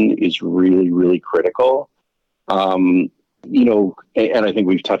criminalization is really, really critical. And I think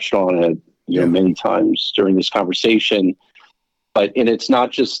we've touched on it, many times during this conversation. And it's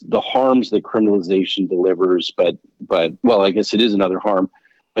not just the harms that criminalization delivers, but I guess it is another harm.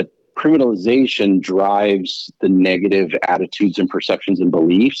 Criminalization drives the negative attitudes and perceptions and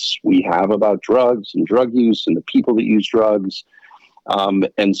beliefs we have about drugs and drug use and the people that use drugs.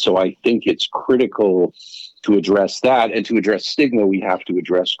 And so I think it's critical to address that, and to address stigma, we have to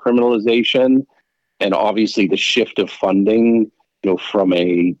address criminalization, and obviously the shift of funding, from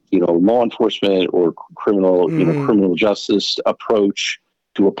a, law enforcement or criminal justice approach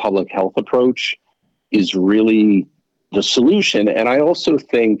to a public health approach is really the solution. And I also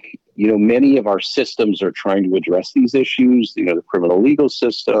think, many of our systems are trying to address these issues, the criminal legal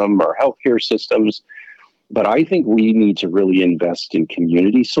system, our healthcare systems. But I think we need to really invest in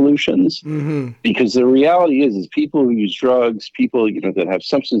community solutions, because the reality is people who use drugs, people, that have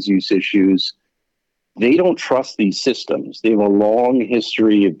substance use issues, they don't trust these systems. They have a long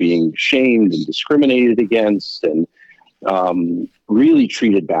history of being shamed and discriminated against and really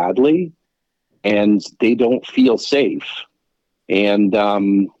treated badly, and they don't feel safe. And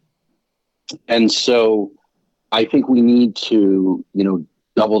so I think we need to,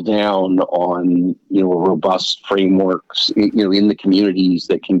 double down on, robust frameworks, in the communities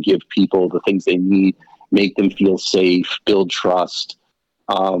that can give people the things they need, make them feel safe, build trust,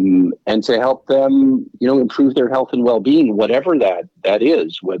 and to help them, improve their health and well-being, whatever that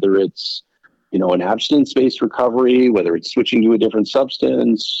is, whether it's, an abstinence-based recovery, whether it's switching to a different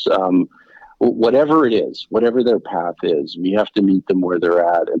substance, whatever it is, whatever their path is, we have to meet them where they're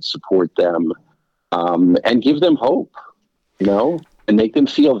at and support them, and give them hope, and make them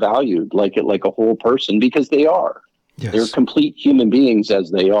feel valued like a whole person, because they are. Yes. They're complete human beings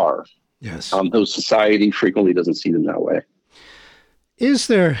as they are. Yes. Though society frequently doesn't see them that way. Is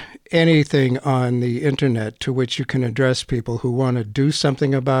there anything on the internet to which you can address people who want to do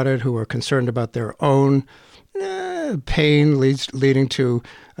something about it, who are concerned about their own pain leading to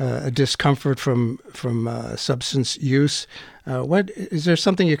a discomfort from substance use? What is there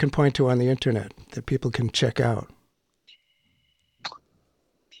something you can point to on the internet that people can check out?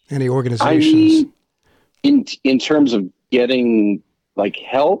 Any organizations? I mean, in terms of getting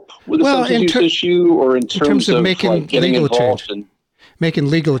help with a substance use issue, or in terms of making getting legal involved change? Making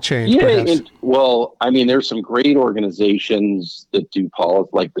legal change, perhaps. There's some great organizations that do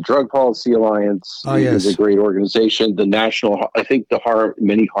like the Drug Policy Alliance is a great organization. The national,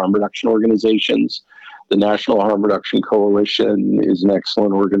 many harm reduction organizations. The National Harm Reduction Coalition is an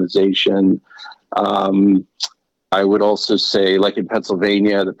excellent organization. I would also say, like in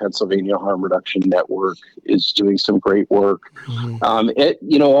Pennsylvania, the Pennsylvania Harm Reduction Network is doing some great work.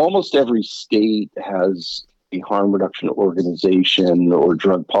 Almost every state has a harm reduction organization or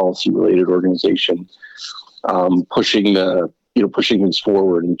drug policy related organization pushing things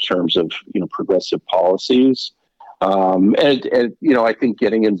forward in terms of progressive policies. I think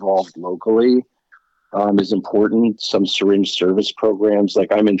getting involved locally is important. Some syringe service programs,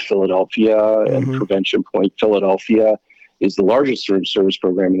 like I'm in Philadelphia, and Prevention Point Philadelphia is the largest syringe service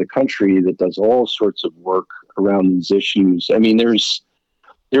program in the country that does all sorts of work around these issues. I mean, there's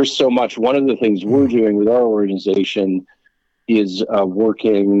so much. One of the things we're doing with our organization is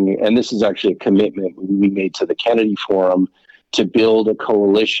working, and this is actually a commitment we made to the Kennedy Forum, to build a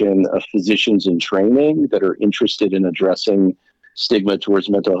coalition of physicians in training that are interested in addressing stigma towards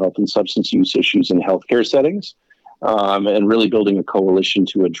mental health and substance use issues in healthcare settings, and really building a coalition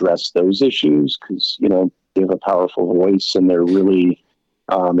to address those issues, because, they have a powerful voice and they're really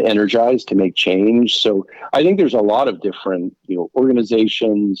energized to make change. So I think there's a lot of different,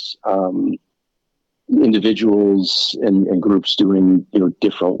 organizations, individuals and groups doing,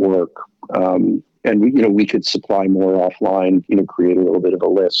 different work. And we could supply more offline, create a little bit of a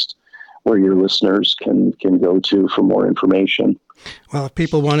list where your listeners can go to for more information. Well, if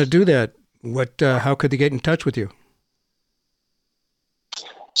people want to do that, how could they get in touch with you?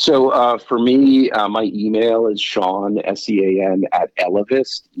 So for me, my email is Sean, SEAN, at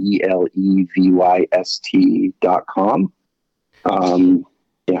Elevist, ELEVYST.com.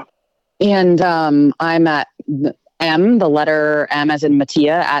 Yeah. And I'm at M, the letter M as in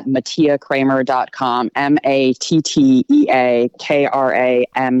Mattia, at MattiaKramer.com,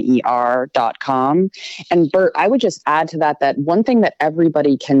 MattiaKramer.com. And Bert, I would just add to that one thing that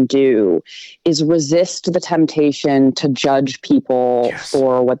everybody can do is resist the temptation to judge people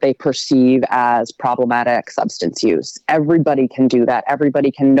for what they perceive as problematic substance use. Everybody can do that.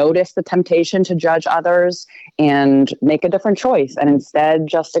 Everybody can notice the temptation to judge others and make a different choice, and instead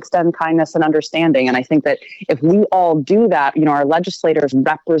just extend kindness and understanding. And I think that if we all do that, our legislators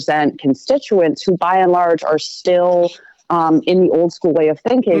represent constituents who by and large are still in the old school way of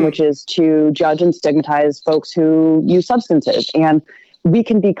thinking, which is to judge and stigmatize folks who use substances. And we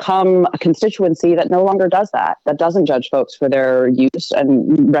can become a constituency that no longer does that doesn't judge folks for their use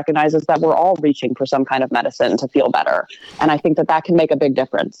and recognizes that we're all reaching for some kind of medicine to feel better. And I think that can make a big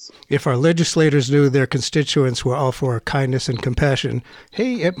difference. If our legislators knew their constituents were all for kindness and compassion,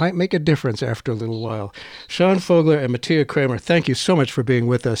 hey, it might make a difference after a little while. Sean Fogler and Mattia Kramer, thank you so much for being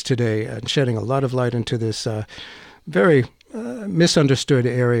with us today and shedding a lot of light into this very misunderstood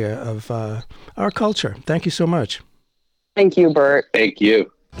area of our culture. Thank you so much. Thank you, Bert. Thank you.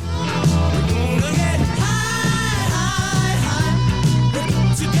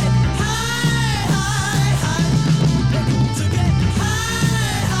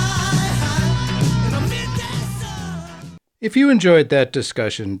 If you enjoyed that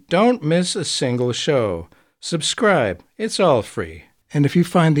discussion, don't miss a single show. Subscribe. It's all free. And if you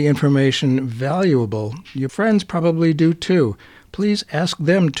find the information valuable, your friends probably do too. Please ask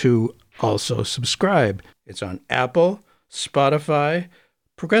them to also subscribe. It's on Apple, Spotify,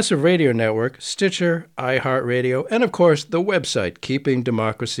 Progressive Radio Network, Stitcher, iHeartRadio, and of course the website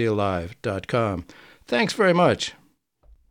keepingdemocracyalive.com. Thanks very much.